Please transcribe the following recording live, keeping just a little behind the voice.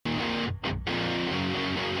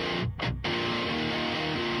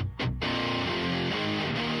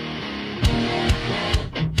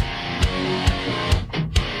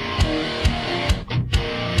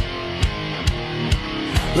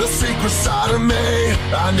The secret side of me,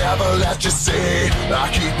 I never let you see. I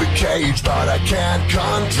keep it caged, but I can't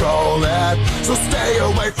control it. So stay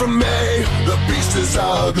away from me, the beast is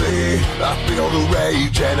ugly. I feel the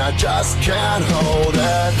rage and I just can't hold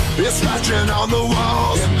it. It's scratching on the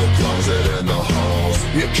walls, in the closet, in the halls.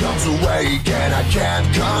 It comes awake and I can't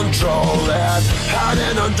control it.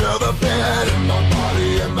 Hiding under the bed, in my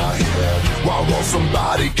body, in my head. Why won't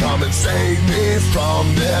somebody come and save me from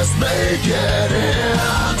this? Make it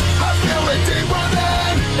end. I feel it deep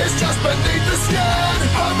within, it's just beneath the skin.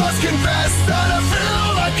 I must confess that I feel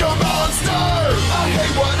like a monster. I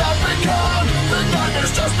hate what I've become, the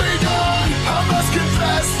nightmare's just begun. I must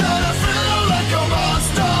confess that I feel like a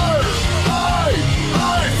monster.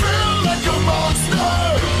 I feel like a monster.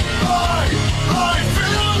 I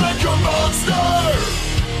feel like a monster.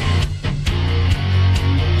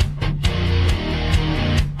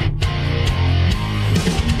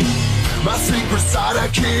 My secret side I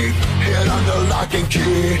keep hid under lock and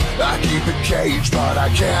key. I keep it caged, but I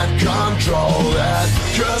can't control it.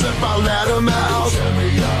 Cause if I let him out, tear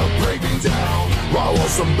me up, break me down. Why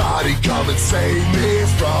won't somebody come and save me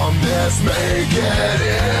from this? Make it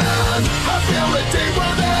end. I feel it deep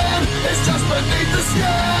within, it's just beneath the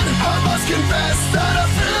skin. I must confess that I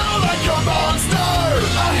feel like a monster.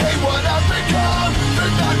 I hate what I've become, the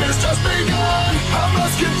nightmare's just begun. I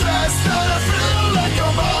must confess that I feel like a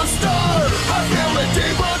monster. I feel it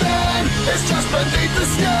deep within, it's just beneath the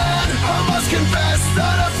skin. I must confess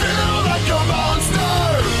that I feel like a monster.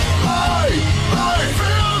 I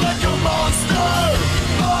feel like a monster.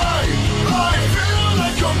 I feel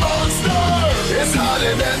like a monster. It's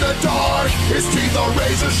hiding in the dark, its teeth are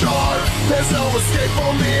razor sharp. There's no escape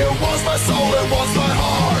for me, it wants my soul, it wants my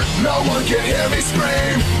heart. No one can hear me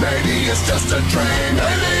scream, maybe it's just a dream.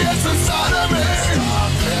 Maybe it's inside of me.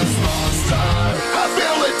 Stop this monster. I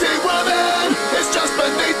feel it deep within, it's just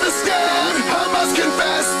beneath the skin. I must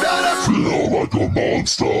confess that I feel like a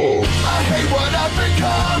monster. I hate what I've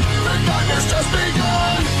become, the nightmare's just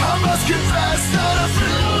begun. I must confess that I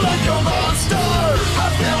feel like a monster. I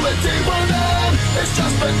feel it deep within, it's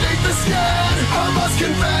just beneath the skin. I must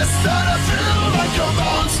confess that I feel like a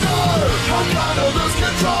monster. I'm gonna lose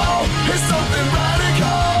control.